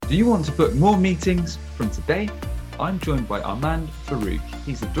Do you want to book more meetings from today? I'm joined by Armand Farouk.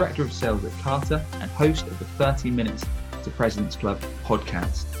 He's the Director of Sales at Carta and host of the 30 Minutes to President's Club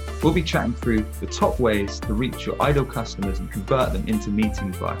podcast. We'll be chatting through the top ways to reach your ideal customers and convert them into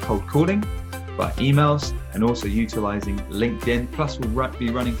meetings via cold calling, via emails, and also utilizing LinkedIn. Plus, we'll be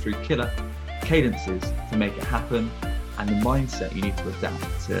running through killer cadences to make it happen and the mindset you need to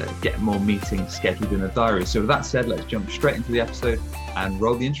adapt to get more meetings scheduled in a diary. So with that said, let's jump straight into the episode and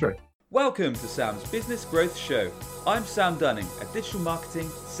roll the intro. Welcome to Sam's Business Growth Show. I'm Sam Dunning, a digital marketing,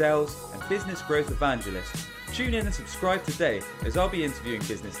 sales and business growth evangelist. Tune in and subscribe today as I'll be interviewing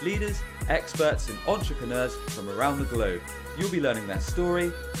business leaders, experts and entrepreneurs from around the globe. You'll be learning their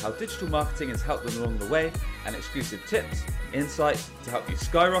story, how digital marketing has helped them along the way, and exclusive tips and insights to help you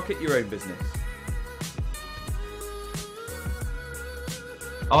skyrocket your own business.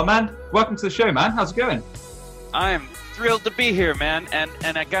 Armand, welcome to the show, man. How's it going? I'm thrilled to be here, man.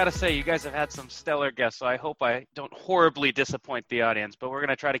 And I gotta say, you guys have had some stellar guests, so I hope I don't horribly disappoint the audience, but we're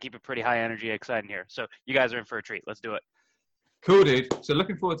gonna try to keep it pretty high energy, exciting here. So you guys are in for a treat. Let's do it. Cool, dude. So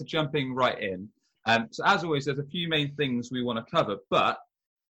looking forward to jumping right in. So as always, there's a few main things we want to cover, but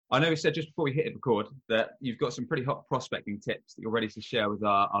I know we said just before we hit record that you've got some pretty hot prospecting tips that you're ready to share with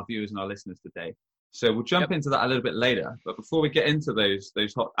our viewers and our listeners today. So we'll jump into that a little bit later. But before we get into those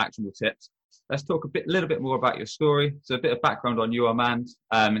hot actionable tips, let's talk a little bit more about your story. So a bit of background on you, Armand,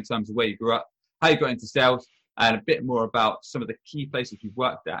 in terms of where you grew up, how you got into sales, and a bit more about some of the key places you've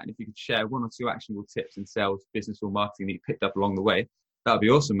worked at. And if you could share one or two actionable tips in sales, business, or marketing that you picked up along the way, that would be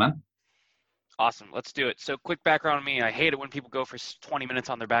awesome, man. Awesome. Let's do it. So quick background on me. I hate it when people go for 20 minutes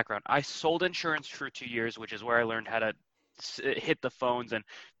on their background. I sold insurance for 2 years, which is where I learned how to hit the phones and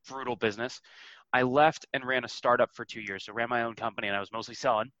brutal business. I left and ran a startup for 2 years. So ran my own company and I was mostly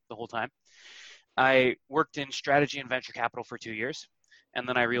selling the whole time. I worked in strategy and venture capital for 2 years. And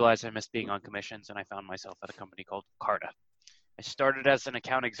then I realized I missed being on commissions and I found myself at a company called Carta. I started as an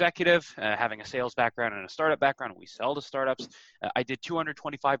account executive, having a sales background and a startup background. We sell to startups. I did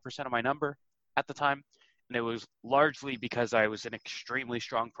 225% of my number at the time. And it was largely because I was an extremely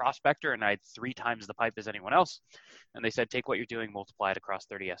strong prospector and I had 3 times the pipe as anyone else. And they said, take what you're doing, multiply it across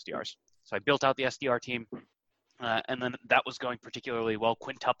 30 SDRs. So I built out the SDR team. And then that was going particularly well,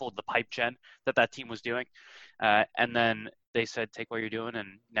 quintupled the pipe gen that team was doing. And then they said, take what you're doing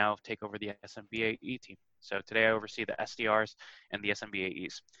and now take over the SMB AE team. So today I oversee the SDRs and the SMB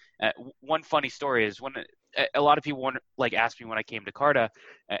AEs. One funny story is when a lot of people asked me when I came to Carta,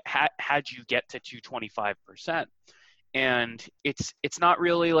 how'd you get to 225%? And it's not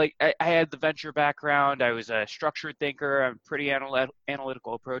really like I had the venture background. I was a structured thinker, a pretty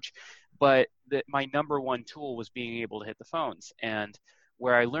analytical approach. But my number one tool was being able to hit the phones. And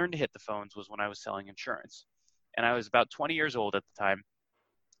where I learned to hit the phones was when I was selling insurance. And I was about 20 years old at the time.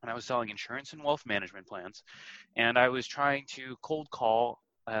 And I was selling insurance and wealth management plans. And I was trying to cold call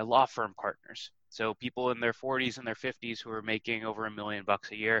law firm partners. So people in their 40s and their 50s who were making over $1 million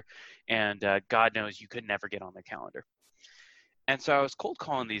a year. And God knows you could never get on their calendar. And so I was cold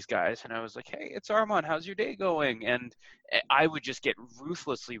calling these guys and I was like, hey, it's Armand, how's your day going? And I would just get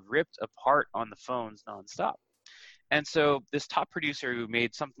ruthlessly ripped apart on the phones nonstop. And so this top producer who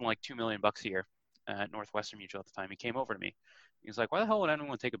made something like $2 million a year at Northwestern Mutual at the time, he came over to me. He was like, why the hell would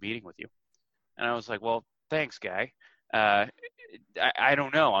anyone take a meeting with you? And I was like, well, thanks, guy. I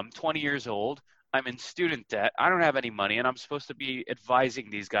don't know. I'm 20 years old. I'm in student debt. I don't have any money and I'm supposed to be advising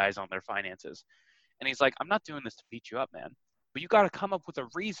these guys on their finances. And he's like, I'm not doing this to beat you up, man. But you got to come up with a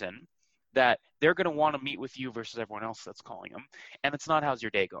reason that they're going to want to meet with you versus everyone else that's calling them. And it's not, how's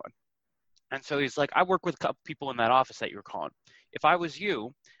your day going? And so he's like, I work with a couple people in that office that you're calling. If I was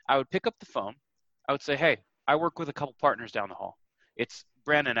you, I would pick up the phone. I would say, hey, I work with a couple partners down the hall. It's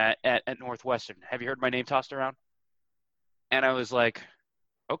Brandon at Northwestern. Have you heard my name tossed around? And I was like,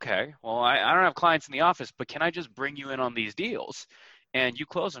 okay, well, I don't have clients in the office, but can I just bring you in on these deals? And you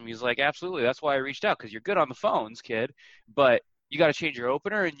close them. He's like, absolutely. That's why I reached out, because you're good on the phones, kid. But you got to change your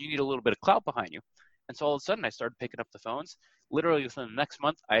opener and you need a little bit of clout behind you. And so all of a sudden I started picking up the phones. Literally within the next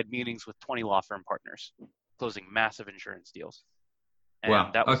month, I had meetings with 20 law firm partners, closing massive insurance deals. And wow.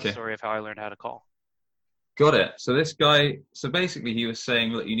 That was the story of how I learned how to call. Got it. So this guy, basically he was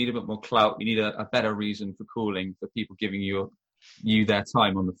saying, look, you need a bit more clout. You need a better reason for calling, for people giving you their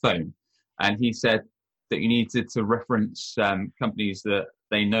time on the phone. And he said that you needed to reference companies that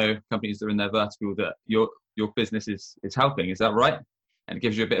they know, companies that are in their vertical that your business is helping. Is that right? And it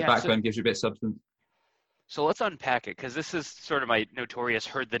gives you a bit of background, gives you a bit of substance. So let's unpack it, because this is sort of my notorious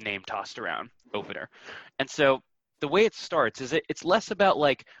heard the name tossed around opener. And so the way it starts is it's less about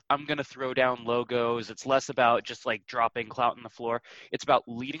like, I'm going to throw down logos. It's less about just like dropping clout on the floor. It's about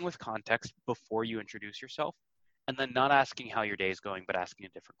leading with context before you introduce yourself, and then not asking how your day is going, but asking a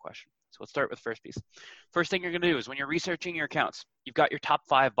different question. So let's start with the first piece. First thing you're going to do is when you're researching your accounts, you've got your top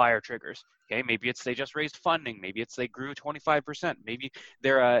 5 buyer triggers. Okay, maybe it's they just raised funding. Maybe it's they grew 25%. Maybe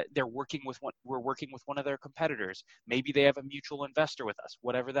they're working with we're working with one of their competitors. Maybe they have a mutual investor with us.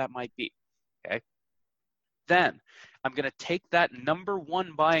 Whatever that might be. Okay. Then I'm going to take that number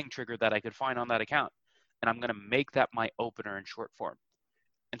 1 buying trigger that I could find on that account, and I'm going to make that my opener in short form.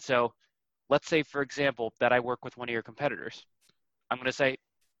 And so let's say, for example, that I work with one of your competitors. I'm going to say,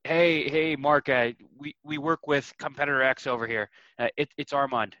 hey, Mark, we work with competitor X over here. It's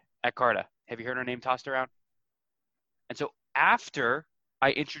Armand at Carta. Have you heard our name tossed around? And so after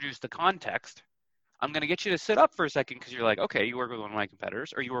I introduce the context, I'm going to get you to sit up for a second because you're like, okay, you work with one of my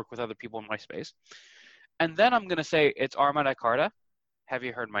competitors or you work with other people in my space. And then I'm going to say, it's Armand at Carta. Have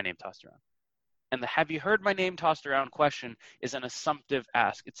you heard my name tossed around? And the have you heard my name tossed around question is an assumptive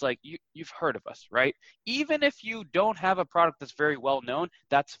ask. It's like, you've heard of us, right? Even if you don't have a product that's very well known,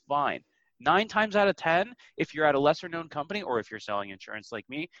 that's fine. 9 times out of 10, if you're at a lesser known company or if you're selling insurance like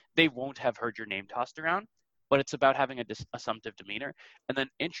me, they won't have heard your name tossed around. But it's about having an assumptive demeanor and then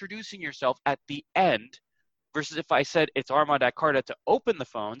introducing yourself at the end versus if I said it's Armand at Carta to open the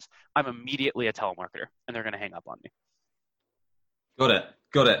phones, I'm immediately a telemarketer and they're going to hang up on me. Got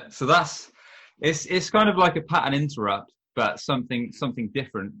it. So it's kind of like a pattern interrupt, but something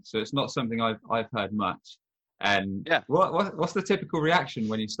different. So it's not something I've heard much. And yeah, what's the typical reaction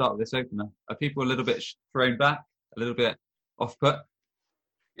when you start with this opener? Are people a little bit thrown back, a little bit off put?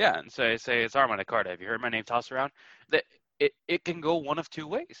 Yeah, and so I say it's Armand at Carta. Have you heard my name tossed around? That it can go one of 2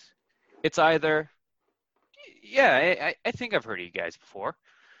 ways. It's either, yeah, I think I've heard of you guys before,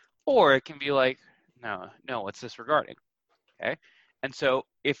 or it can be like, no, what's this regarding? Okay. And so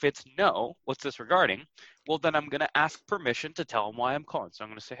if it's no, what's this regarding? Well, then I'm going to ask permission to tell them why I'm calling. So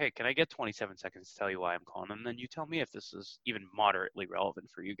I'm going to say, hey, can I get 27 seconds to tell you why I'm calling? And then you tell me if this is even moderately relevant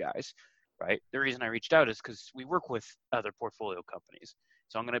for you guys, right? The reason I reached out is because we work with other portfolio companies.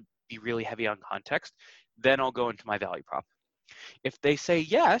 So I'm going to be really heavy on context. Then I'll go into my value prop. If they say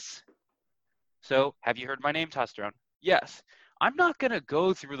yes, so have you heard my name tossed around? Yes. I'm not going to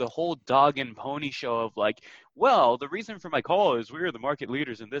go through the whole dog and pony show of like, well, the reason for my call is we're the market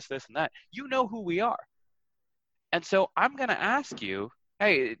leaders in this, and that. You know who we are. And so I'm going to ask you,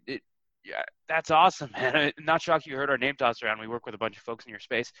 hey, yeah, that's awesome, man. I'm not shocked you heard our name tossed around. We work with a bunch of folks in your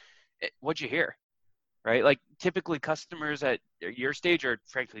space. What'd you hear? Right? Like typically customers at your stage are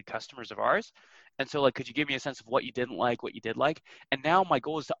frankly customers of ours. And so like, could you give me a sense of what you didn't like, what you did like? And now my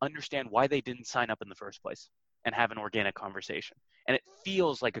goal is to understand why they didn't sign up in the first place and have an organic conversation. And it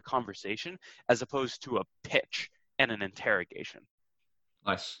feels like a conversation as opposed to a pitch and an interrogation.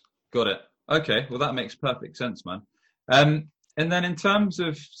 Nice. Got it. Okay. Well, that makes perfect sense, man. And then in terms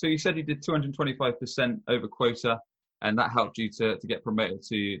of, so you said you did 225% over quota, and that helped you to get promoted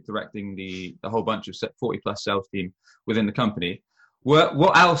to directing the whole bunch of 40 plus sales team within the company.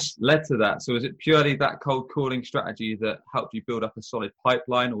 What else led to that? So is it purely that cold calling strategy that helped you build up a solid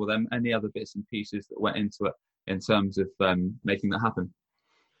pipeline, or then any other bits and pieces that went into it in terms of making that happen?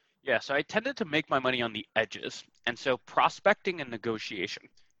 Yeah, so I tended to make my money on the edges. And so prospecting and negotiation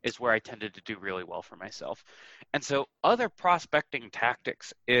is where I tended to do really well for myself. And so other prospecting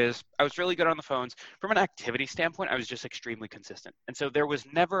tactics is I was really good on the phones. From an activity standpoint, I was just extremely consistent. And so there was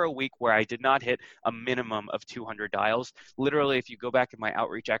never a week where I did not hit a minimum of 200 dials. Literally, if you go back in my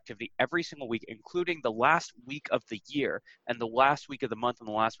outreach activity, every single week, including the last week of the year and the last week of the month and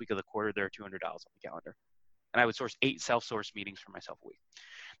the last week of the quarter, there are 200 dials on the calendar. And I would source 8 self-source meetings for myself a week.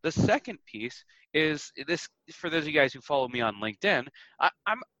 The second piece is this, for those of you guys who follow me on LinkedIn,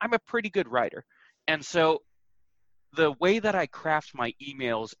 I'm a pretty good writer. And so the way that I craft my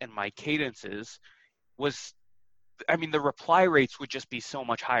emails and my cadences was, I mean, the reply rates would just be so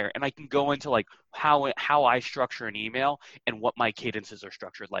much higher. And I can go into like how I structure an email and what my cadences are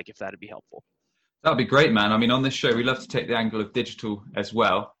structured like, if that'd be helpful. That'd be great, man. I mean, on this show, we love to take the angle of digital as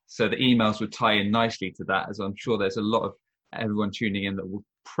well. So the emails would tie in nicely to that, as I'm sure there's a lot of everyone tuning in that will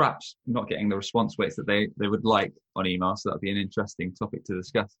perhaps not getting the response rates that they would like on email. So that'd be an interesting topic to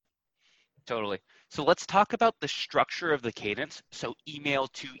discuss. Totally. So let's talk about the structure of the cadence. So email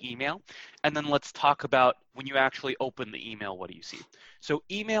to email. And then let's talk about when you actually open the email, what do you see? So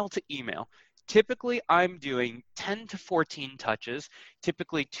email to email. Typically, I'm doing 10 to 14 touches,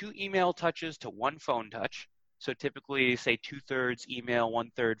 typically 2 email touches to 1 phone touch. So typically, say 2/3 email,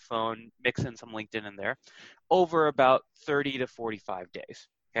 1/3 phone, mix in some LinkedIn in there, over about 30 to 45 days.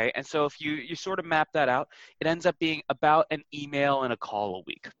 Okay. And so if you sort of map that out, it ends up being about an email and a call a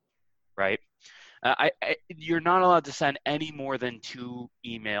week, right? You're not allowed to send any more than 2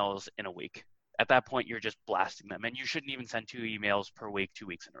 emails in a week. At that point, you're just blasting them. And you shouldn't even send 2 emails per week, 2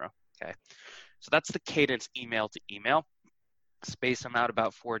 weeks in a row. Okay. So that's the cadence email to email. Space them out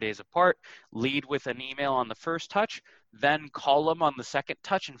about 4 days apart. Lead with an email on the first touch, then call them on the second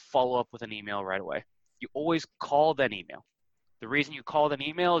touch and follow up with an email right away. You always call, then email. The reason you call an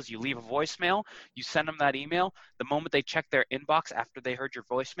email is you leave a voicemail, you send them that email. The moment they check their inbox after they heard your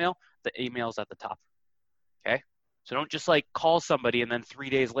voicemail, the email's at the top. Okay? So don't just like call somebody and then 3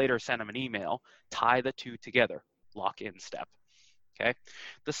 days later send them an email. Tie the two together. Lock in step. Okay?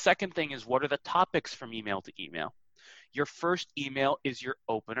 The second thing is, what are the topics from email to email? Your first email is your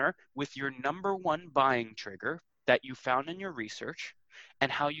opener with your number 1 buying trigger that you found in your research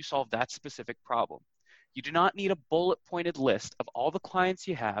and how you solve that specific problem. You do not need a bullet-pointed list of all the clients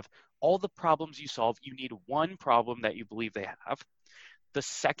you have, all the problems you solve. You need one problem that you believe they have. The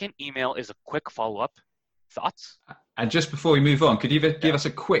second email is a quick follow-up. Thoughts? And just before we move on, could you give us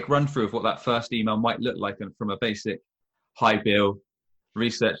a quick run through of what that first email might look like from a basic hi Bill,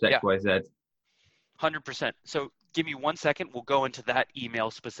 research XYZ? 100%. So give me 1 second. We'll go into that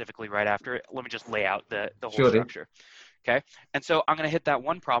email specifically right after it. Let me just lay out the whole structure. Okay. And so I'm going to hit that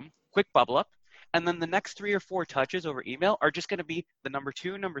one problem, quick bubble up. And then the next 3 or 4 touches over email are just going to be the number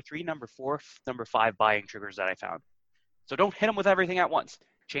 2, number 3, number 4, number 5 buying triggers that I found. So don't hit them with everything at once.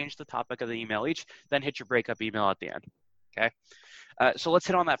 Change the topic of the email each, then hit your breakup email at the end. Okay. So let's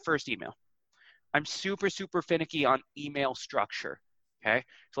hit on that first email. I'm super, super finicky on email structure. Okay.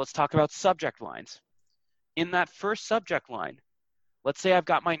 So let's talk about subject lines. In that first subject line, let's say I've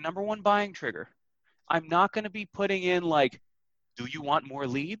got my number 1 buying trigger. I'm not going to be putting in like, do you want more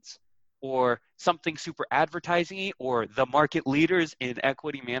leads? Or something super advertising-y, or the market leaders in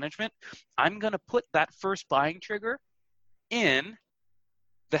equity management. I'm going to put that first buying trigger in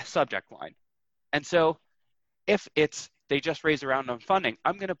the subject line. And so if it's they just raised a round of funding,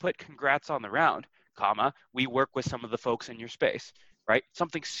 I'm going to put congrats on the round, comma, we work with some of the folks in your space, right?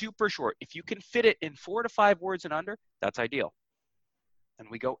 Something super short. If you can fit it in 4 to 5 words and under, that's ideal. And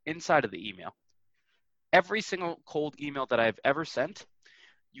we go inside of the email. Every single cold email that I've ever sent,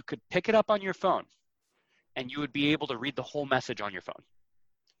 you could pick it up on your phone and you would be able to read the whole message on your phone.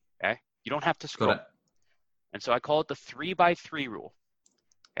 Okay. You don't have to scroll. And so I call it the 3x3 rule.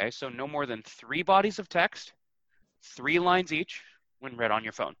 Okay. So no more than 3 bodies of text, 3 lines each when read on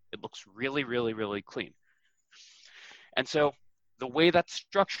your phone. It looks really, really, really clean. And so the way that's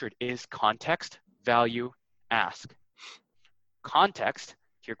structured is context, value, ask. Context,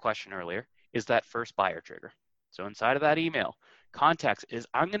 to your question earlier, is that first buyer trigger. So inside of that email, context is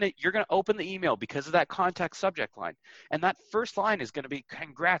you're gonna open the email because of that context subject line. And that first line is gonna be,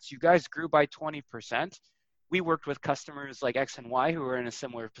 congrats, you guys grew by 20%. We worked with customers like X and Y who are in a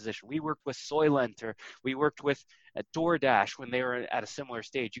similar position. We worked with Soylent, or we worked with DoorDash when they were at a similar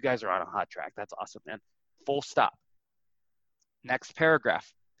stage. You guys are on a hot track. That's awesome, man. Full stop. Next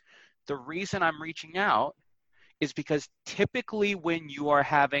paragraph. The reason I'm reaching out is because typically when you are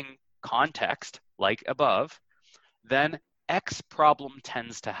having context like above, then X problem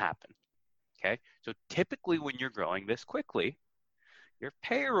tends to happen. Okay. So typically when you're growing this quickly, your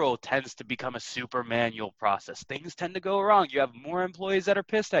payroll tends to become a super manual process. Things tend to go wrong. You have more employees that are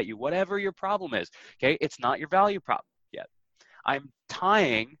pissed at you, whatever your problem is. Okay. It's not your value prop yet. I'm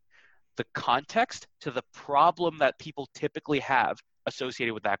tying the context to the problem that people typically have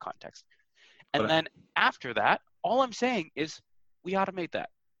associated with that context. And then after that, all I'm saying is we automate that.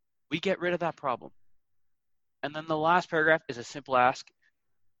 We get rid of that problem. And then the last paragraph is a simple ask.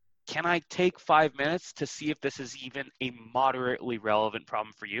 Can I take 5 minutes to see if this is even a moderately relevant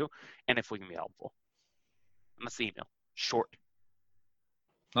problem for you and if we can be helpful? And that's the email. Short.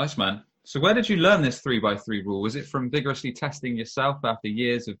 Nice, man. So where did you learn this 3x3 rule? Was it from vigorously testing yourself after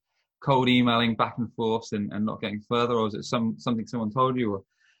years of cold emailing back and forth and not getting further? Or was it something someone told you, or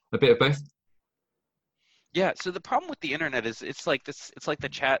a bit of both? Yeah. So the problem with the internet is it's like the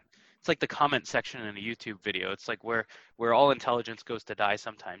chat. It's like the comment section in a YouTube video. It's like where all intelligence goes to die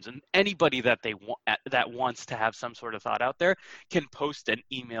sometimes. And anybody that that wants to have some sort of thought out there can post an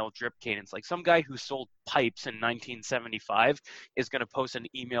email drip cadence. Like some guy who sold pipes in 1975 is going to post an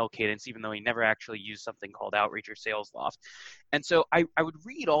email cadence, even though he never actually used something called Outreach or SalesLoft. And so I would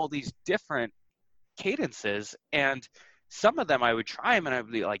read all these different cadences, and some of them I would try them and I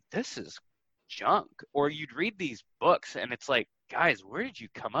would be like, this is junk. Or you'd read these books and it's like, guys, where did you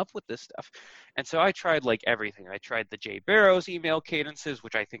come up with this stuff? And so I tried like everything. I tried the Jay Barrows email cadences,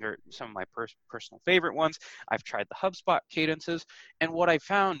 which I think are some of my personal favorite ones. I've tried the HubSpot cadences. And what I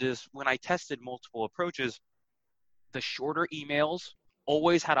found is when I tested multiple approaches, the shorter emails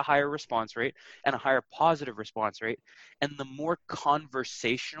always had a higher response rate and a higher positive response rate. And the more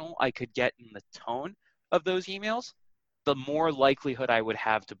conversational I could get in the tone of those emails, the more likelihood I would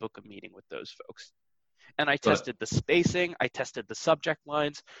have to book a meeting with those folks. And I tested the spacing. I tested the subject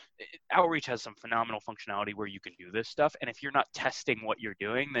lines. Outreach has some phenomenal functionality where you can do this stuff. And if you're not testing what you're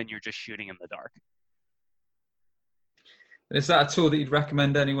doing, then you're just shooting in the dark. Is that a tool that you'd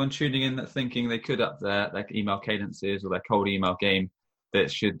recommend anyone tuning in that thinking they could up their email cadences or their cold email game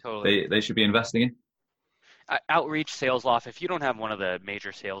that they should be investing in? Outreach, SalesLoft. If you don't have one of the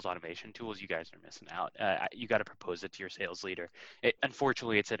major sales automation tools, you guys are missing out. You got to propose it to your sales leader.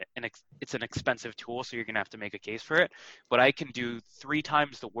 Unfortunately, it's an expensive tool, so you're going to have to make a case for it. But I can do 3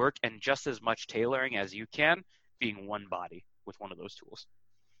 times the work and just as much tailoring as you can, being one body with one of those tools.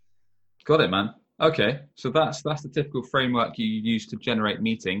 Got it, man. Okay, so that's the typical framework you use to generate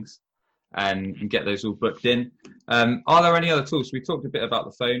meetings and get those all booked in. Are there any other tools? We talked a bit about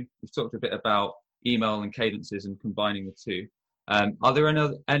the phone. We've talked a bit about email and cadences and combining the two. Are there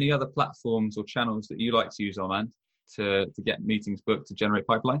any other platforms or channels that you like to use, Armand, to get meetings booked to generate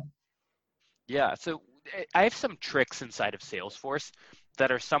pipeline? Yeah, so I have some tricks inside of Salesforce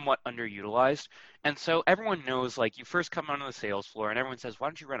that are somewhat underutilized. And so everyone knows, like, you first come onto the sales floor and everyone says, why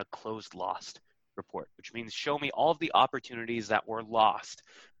don't you run a closed lost report, which means show me all of the opportunities that were lost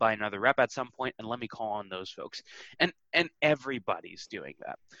by another rep at some point and let me call on those folks. And everybody's doing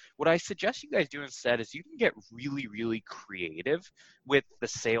that. What I suggest you guys do instead is you can get really, really creative with the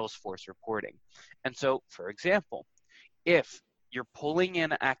Salesforce reporting. And so, for example, if you're pulling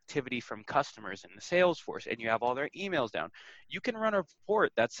in activity from customers in the Salesforce and you have all their emails down, you can run a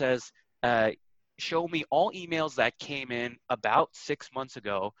report that says, show me all emails that came in about 6 months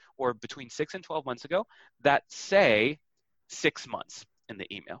ago or between 6 and 12 months ago that say 6 months in the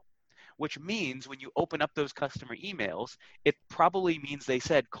email, which means when you open up those customer emails, it probably means they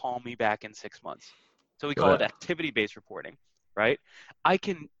said, call me back in 6 months. So we call it activity-based reporting, right? I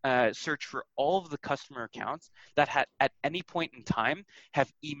can search for all of the customer accounts that at any point in time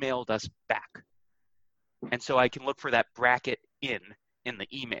have emailed us back. And so I can look for that bracket in the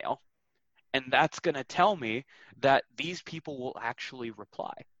email. And that's going to tell me that these people will actually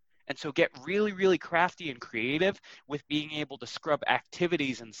reply. And so get really, really crafty and creative with being able to scrub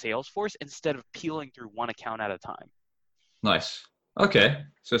activities in Salesforce instead of peeling through one account at a time. Nice. Okay.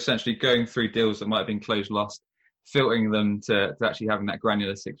 So essentially going through deals that might have been closed lost, filtering them to actually having that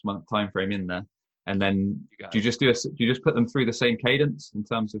granular 6-month time frame in there. And then do you just put them through the same cadence in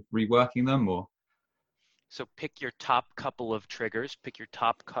terms of reworking them, or? So pick your top couple of triggers, pick your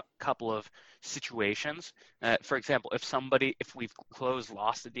top couple of situations. For example, if we've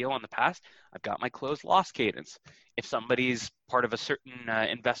lost a deal in the past, I've got my closed loss cadence. If somebody's part of a certain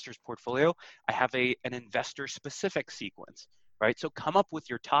investor's portfolio, I have an investor specific sequence, right? So come up with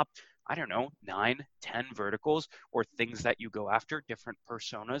your top, 9, 10 verticals or things that you go after, different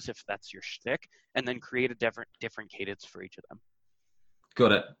personas, if that's your shtick, and then create a different cadence for each of them.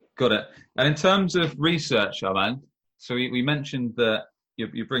 Got it. And in terms of research, Armand, so we mentioned that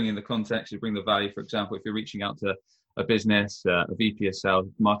you're bringing the context, you bring the value. For example, if you're reaching out to a business, a VP of sales,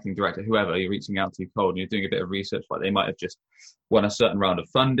 marketing director, whoever you're reaching out to cold, and you're doing a bit of research, like they might have just won a certain round of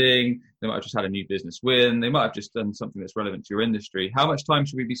funding, they might have just had a new business win, they might have just done something that's relevant to your industry. How much time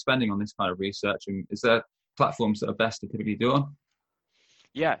should we be spending on this kind of research? And is there platforms that are best to typically do on?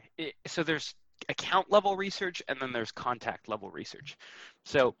 Yeah, so there's account level research and then there's contact level research.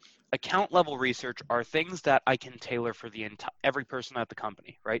 So account level research are things that I can tailor for every person at the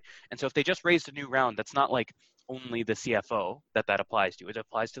company, right? And so if they just raised a new round, that's not like only the CFO that applies to. It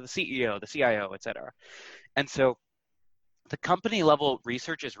applies to the CEO, the CIO, et cetera. And so the company level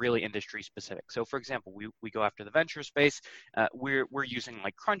research is really industry specific. So for example, we go after the venture space. We're using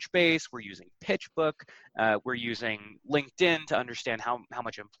like Crunchbase, we're using PitchBook, we're using LinkedIn to understand how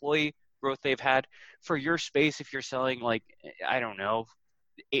much employee growth they've had. For your space, if you're selling like,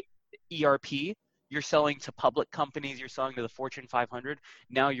 ERP, you're selling to public companies, you're selling to the Fortune 500,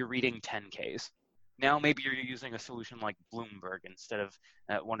 now you're reading 10Ks. Now maybe you're using a solution like Bloomberg instead of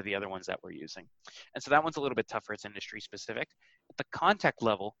one of the other ones that we're using. And so that one's a little bit tougher. It's industry specific. At the contact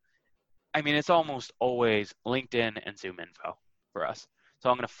level, it's almost always LinkedIn and ZoomInfo for us. So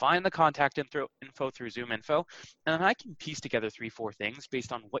I'm going to find the contact info through ZoomInfo, and then I can piece together 3-4 things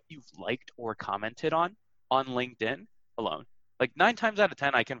based on what you've liked or commented on LinkedIn alone. Like 9 times out of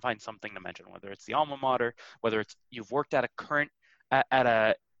 10, I can find something to mention, whether it's the alma mater, whether it's you've worked at a current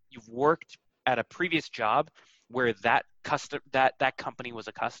you've worked at a previous job where that company was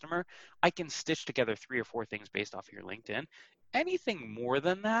a customer, I can stitch together 3 or 4 things based off of your LinkedIn. Anything more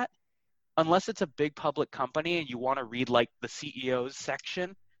than that, unless it's a big public company and you want to read like the CEO's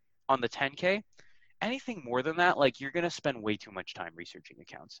section on the 10K, anything more than that, like you're going to spend way too much time researching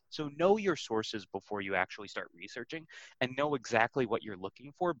accounts. So know your sources before you actually start researching, and know exactly what you're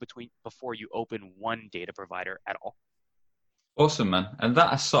looking for before you open one data provider at all. Awesome, man. And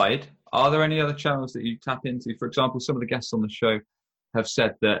that aside, are there any other channels that you tap into? For example, some of the guests on the show have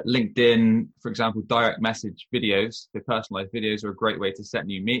said that LinkedIn, for example, direct message videos, the personalized videos, are a great way to set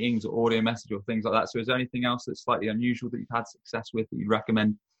new meetings or audio message or things like that. So is there anything else that's slightly unusual that you've had success with that you'd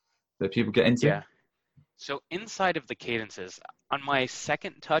recommend that people get into? Yeah. So inside of the cadences, on my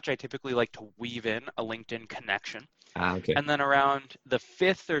second touch, I typically like to weave in a LinkedIn connection. Okay. And then around the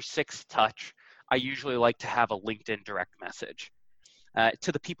 5th or 6th touch, I usually like to have a LinkedIn direct message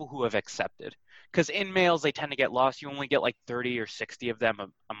to the people who have accepted. Because in mails, they tend to get lost. You only get like 30 or 60 of them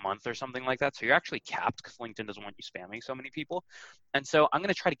a month or something like that. So you're actually capped because LinkedIn doesn't want you spamming so many people. And so I'm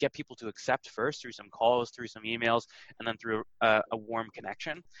going to try to get people to accept first through some calls, through some emails, and then through a warm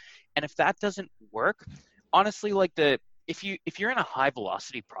connection. And if that doesn't work, honestly, like if you're in a high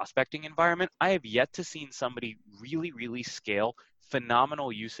velocity prospecting environment, I have yet to see somebody really, really scale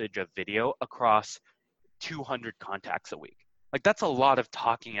phenomenal usage of video across 200 contacts a week. Like that's a lot of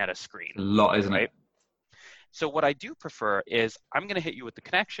talking at a screen. A lot, isn't it? So what I do prefer is I'm going to hit you with the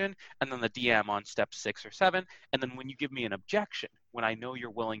connection and then the DM on step 6 or 7. And then when you give me an objection, when I know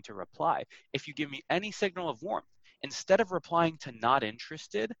you're willing to reply, if you give me any signal of warmth, instead of replying to not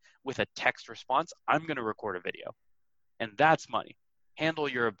interested with a text response, I'm going to record a video. And that's money. Handle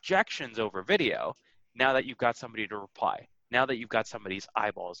your objections over video now that you've got somebody to reply, now that you've got somebody's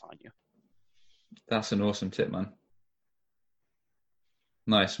eyeballs on you. That's an awesome tip, man.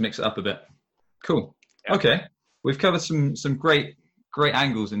 Nice. Mix it up a bit. Cool. Yeah. Okay. We've covered some great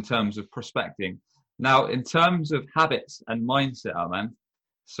angles in terms of prospecting. Now, in terms of habits and mindset, man,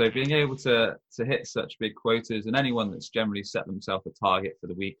 so being able to hit such big quotas, and anyone that's generally set themselves a target for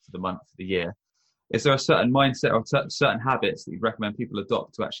the week, for the month, for the year, is there a certain mindset or certain habits that you'd recommend people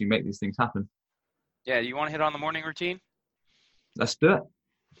adopt to actually make these things happen? Yeah. You want to hit on the morning routine? Let's do it.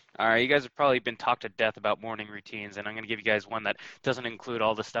 All right, you guys have probably been talked to death about morning routines, and I'm going to give you guys one that doesn't include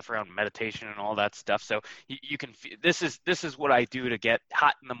all the stuff around meditation and all that stuff. So you can. This is what I do to get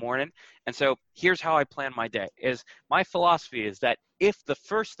hot in the morning. And so here's how I plan my day. Is my philosophy is that if the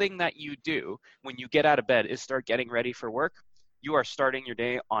first thing that you do when you get out of bed is start getting ready for work, you are starting your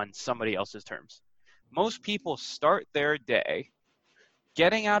day on somebody else's terms. Most people start their day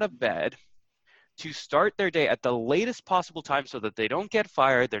getting out of bed to start their day at the latest possible time so that they don't get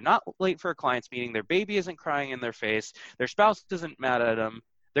fired, they're not late for a client's meeting, their baby isn't crying in their face, their spouse isn't mad at them,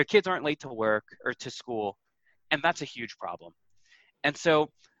 their kids aren't late to work or to school, and that's a huge problem. And so,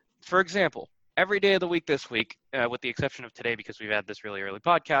 for example, every day of the week this week, with the exception of today because we've had this really early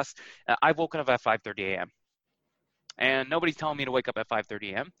podcast, I've woken up at 5:30 a.m. And nobody's telling me to wake up at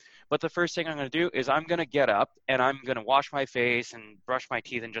 5:30 a.m. But the first thing I'm going to do is I'm going to get up and I'm going to wash my face and brush my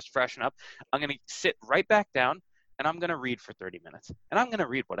teeth and just freshen up. I'm going to sit right back down and I'm going to read for 30 minutes. And I'm going to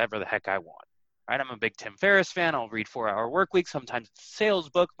read whatever the heck I want. Right? I'm a big Tim Ferriss fan. I'll read 4-Hour Workweek. Sometimes it's a sales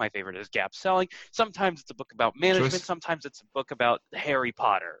book. My favorite is Gap Selling. Sometimes it's a book about management. Sometimes it's a book about Harry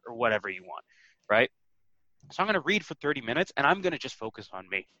Potter or whatever you want. Right? So I'm going to read for 30 minutes and I'm going to just focus on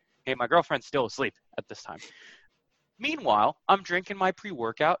me. Hey, my girlfriend's still asleep at this time. Meanwhile, I'm drinking my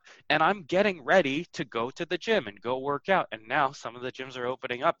pre-workout and I'm getting ready to go to the gym and go work out. And now some of the gyms are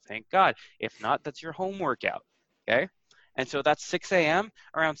opening up, thank God. If not, that's your home workout, okay? And so that's 6 a.m.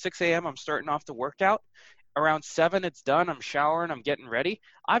 Around 6 a.m., I'm starting off the workout. Around 7, it's done. I'm showering. I'm getting ready.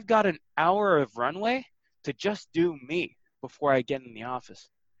 I've got an hour of runway to just do me before I get in the office.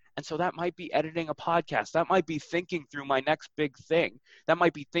 And so that might be editing a podcast. That might be thinking through my next big thing. That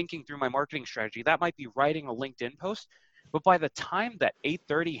might be thinking through my marketing strategy. That might be writing a LinkedIn post. But by the time that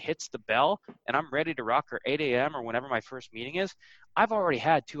 8:30 hits the bell and I'm ready to rock, or 8 a.m. or whenever my first meeting is, I've already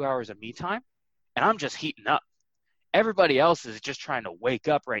had 2 hours of me time and I'm just heating up. Everybody else is just trying to wake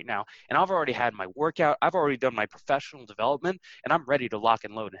up right now. And I've already had my workout. I've already done my professional development and I'm ready to lock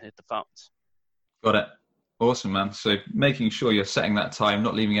and load and hit the phones. Got it. Awesome, man. So making sure you're setting that time,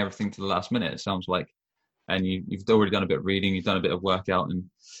 not leaving everything to the last minute, it sounds like. And you've already done a bit of reading, you've done a bit of workout, and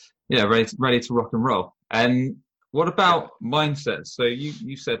yeah, ready to rock and roll. And what about mindset? So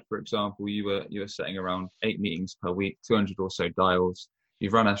you said, for example, you were setting around 8 meetings per week, 200 or so dials.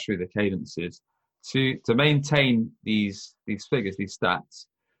 You've run us through the cadences to maintain these figures, these stats.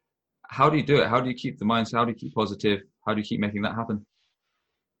 How do you do it? How do you keep the mindset? How do you keep positive? How do you keep making that happen?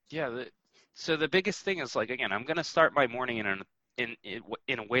 Yeah. So the biggest thing is, like, again, I'm going to start my morning in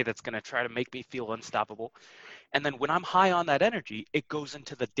a way that's going to try to make me feel unstoppable. And then when I'm high on that energy, it goes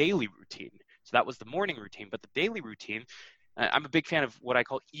into the daily routine. So that was the morning routine, but the daily routine, I'm a big fan of what I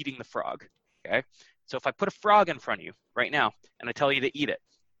call eating the frog. Okay. So if I put a frog in front of you right now and I tell you to eat it,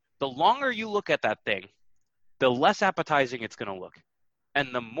 the longer you look at that thing, the less appetizing it's going to look.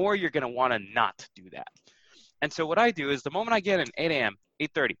 And the more you're going to want to not do that. And so what I do is the moment I get in 8 a.m.,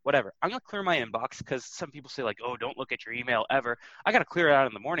 8:30, whatever, I'm going to clear my inbox, because some people say, like, oh, don't look at your email ever. I got to clear it out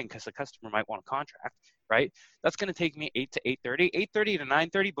in the morning because the customer might want a contract, right? That's going to take me 8 to 8:30. 8:30 to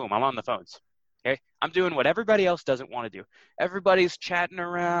 9:30, boom, I'm on the phones. Okay, I'm doing what everybody else doesn't want to do. Everybody's chatting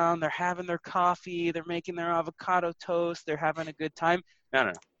around. They're having their coffee. They're making their avocado toast. They're having a good time.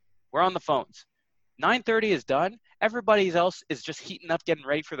 No. We're on the phones. 9:30 is done. Everybody else is just heating up, getting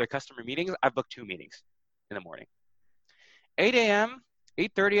ready for their customer meetings. I've booked 2 meetings in the morning. 8 a.m.,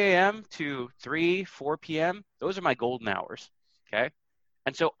 8:30 a.m. to 3, 4 p.m., those are my golden hours, okay?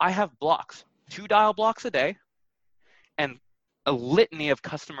 And so I have blocks, 2 dial blocks a day, and a litany of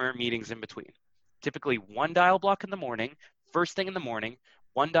customer meetings in between. Typically 1 dial block in the morning, first thing in the morning,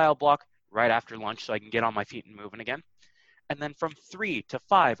 1 dial block right after lunch so I can get on my feet and moving again. And then from 3 to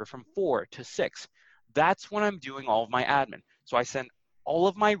 5 or from 4 to 6, that's when I'm doing all of my admin. So I send all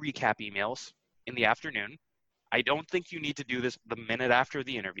of my recap emails in the afternoon. I don't think you need to do this the minute after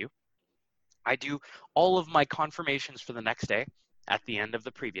the interview. I do all of my confirmations for the next day at the end of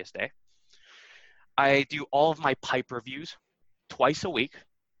the previous day. I do all of my pipe reviews twice a week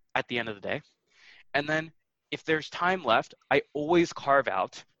at the end of the day. And then if there's time left, I always carve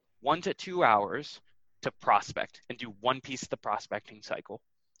out 1 to 2 hours to prospect and do one piece of the prospecting cycle.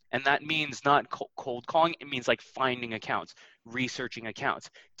 And that means not cold calling. It means like finding accounts, researching accounts,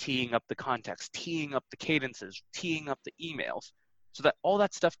 teeing up the context, teeing up the cadences, teeing up the emails, so that all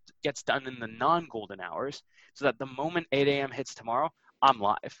that stuff gets done in the non-golden hours, so that the moment 8 a.m. hits tomorrow, I'm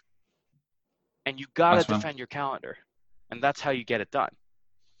live. And you got to defend your calendar. And that's how you get it done.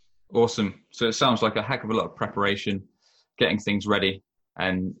 Awesome. So it sounds like a heck of a lot of preparation, getting things ready.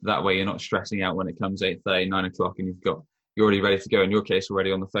 And that way you're not stressing out when it comes 8:30, 9 o'clock, and you're already ready to go. In your case,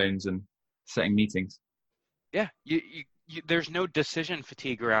 already on the phones and setting meetings. Yeah, there's no decision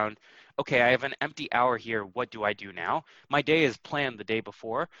fatigue around, okay, I have an empty hour here. What do I do now? My day is planned the day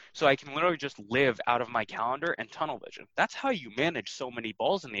before, so I can literally just live out of my calendar and tunnel vision. That's how you manage so many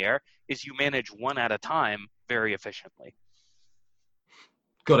balls in the air, is you manage one at a time very efficiently.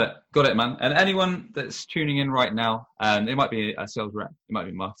 Got it, man. And anyone that's tuning in right now, it might be a sales rep, it might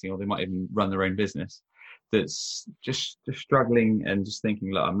be marketing, or they might even run their own business, that's just struggling and just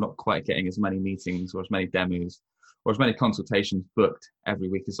thinking, look, I'm not quite getting as many meetings or as many demos or as many consultations booked every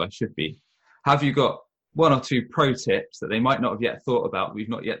week as I should be. Have you got 1 or 2 pro tips that they might not have yet thought about, we've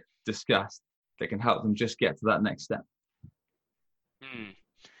not yet discussed, that can help them just get to that next step?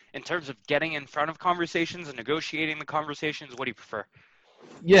 In terms of getting in front of conversations and negotiating the conversations, what do you prefer?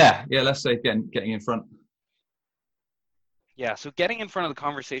 Yeah, let's say getting in front. Yeah, so getting in front of the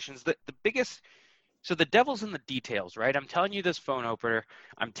conversations, the biggest... So the devil's in the details, right? I'm telling you this phone opener,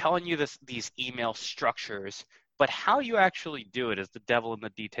 I'm telling you these email structures, but how you actually do it is the devil in the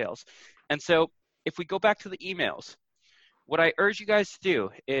details. And so if we go back to the emails, what I urge you guys to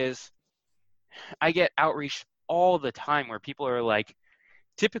do is, I get outreach all the time where people are like,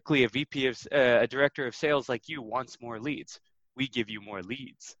 typically a director of sales like you wants more leads. We give you more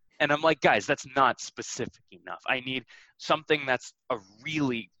leads. And I'm like, guys, that's not specific enough. I need something that's a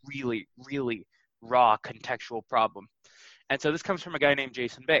really, really, really raw contextual problem. And so this comes from a guy named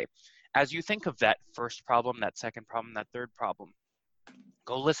Jason Bay. As you think of that first problem, that second problem, that third problem,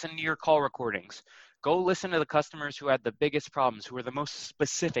 go listen to your call recordings. Go listen to the customers who had the biggest problems, who were the most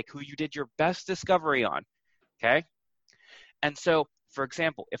specific, who you did your best discovery on, okay? And so, for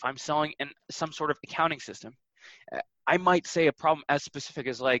example, if I'm selling in some sort of accounting system, I might say a problem as specific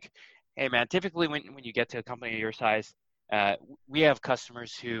as like, hey man, typically when you get to a company of your size, we have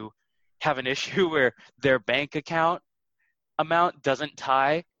customers who have an issue where their bank account amount doesn't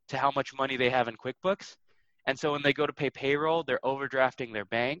tie to how much money they have in QuickBooks. And so when they go to pay payroll, they're overdrafting their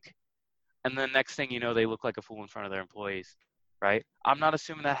bank. And then next thing you know, they look like a fool in front of their employees, right? I'm not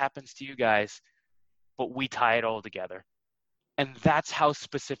assuming that happens to you guys, but we tie it all together. And that's how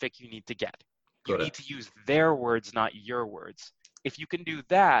specific you need to get. You need to use their words, not your words. If you can do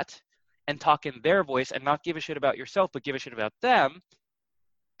that and talk in their voice and not give a shit about yourself, but give a shit about them,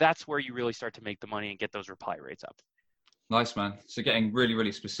 that's where you really start to make the money and get those reply rates up. Nice, man. So getting really,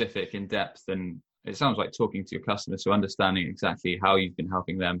 really specific, in depth, and it sounds like talking to your customers, so understanding exactly how you've been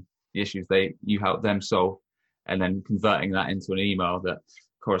helping them the issues you help them solve, and then converting that into an email that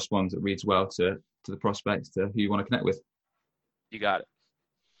corresponds, that reads well to the prospects, to who you want to connect with. You got it.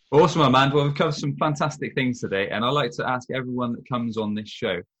 Awesome, Amanda. Well, we've covered some fantastic things today, and I'd like to ask everyone that comes on this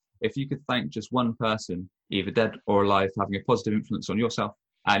show, if you could thank just one person, either dead or alive, having a positive influence on yourself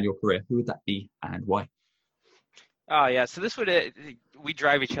and your career, who would that be and why? Oh yeah, so this would we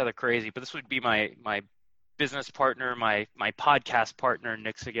drive each other crazy, but this would be my business partner, my podcast partner,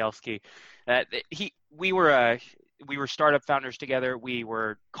 Nick Cegelski. We were startup founders together. We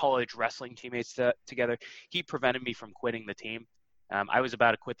were college wrestling teammates together. He prevented me from quitting the team. I was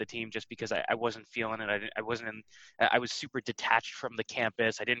about to quit the team just because I wasn't feeling it. I was super detached from the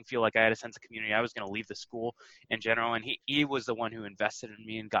campus. I didn't feel like I had a sense of community. I was going to leave the school in general. And he was the one who invested in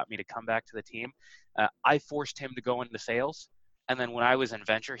me and got me to come back to the team. I forced him to go into sales. And then when I was in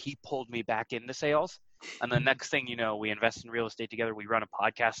venture, he pulled me back into sales. And the next thing you know, we invest in real estate together. We run a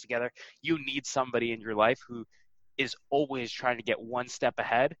podcast together. You need somebody in your life who is always trying to get one step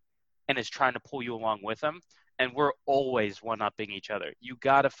ahead and is trying to pull you along with them. And we're always one-upping each other. You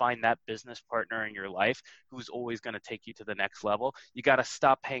got to find that business partner in your life who's always going to take you to the next level. You got to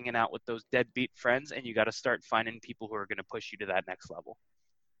stop hanging out with those deadbeat friends, and you got to start finding people who are going to push you to that next level.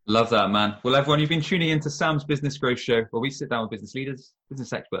 Love that, man. Well, everyone, you've been tuning into Sam's Business Growth Show, where we sit down with business leaders,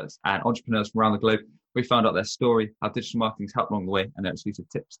 business experts, and entrepreneurs from around the globe. We found out their story, how digital marketing's helped along the way, and their exclusive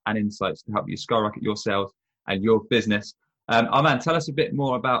tips and insights to help you skyrocket your sales and your business. Armand, tell us a bit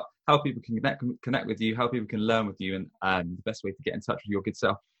more about how people can connect with you, how people can learn with you, and the best way to get in touch with your good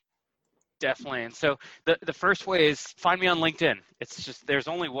self. Definitely. And so the first way is find me on LinkedIn. It's just, there's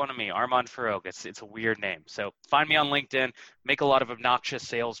only one of me, Armand Farrokh. It's a weird name. So find me on LinkedIn, make a lot of obnoxious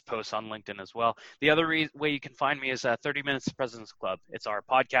sales posts on LinkedIn as well. The other way you can find me is 30 Minutes President's Club. It's our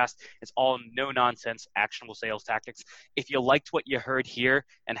podcast. It's all no nonsense, actionable sales tactics. If you liked what you heard here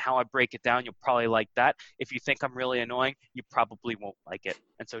and how I break it down, you'll probably like that. If you think I'm really annoying, you probably won't like it.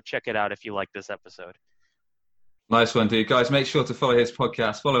 And so check it out if you like this episode. Nice one, dude. Guys, make sure to follow his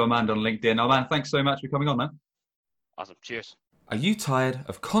podcast. Follow Amanda on LinkedIn. Armand, thanks so much for coming on, man. Awesome. Cheers. Are you tired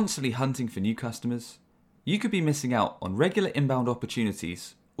of constantly hunting for new customers? You could be missing out on regular inbound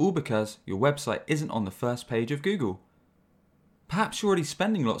opportunities, all because your website isn't on the first page of Google. Perhaps you're already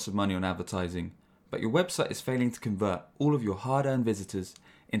spending lots of money on advertising, but your website is failing to convert all of your hard-earned visitors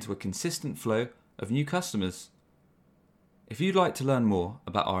into a consistent flow of new customers. If you'd like to learn more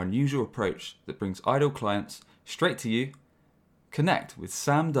about our unusual approach that brings idle clients straight to you, connect with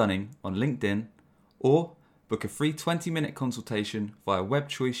Sam Dunning on LinkedIn or book a free 20-minute consultation via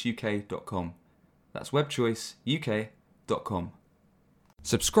webchoiceuk.com. That's webchoiceuk.com.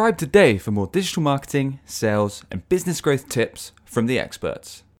 Subscribe today for more digital marketing, sales, and business growth tips from the experts.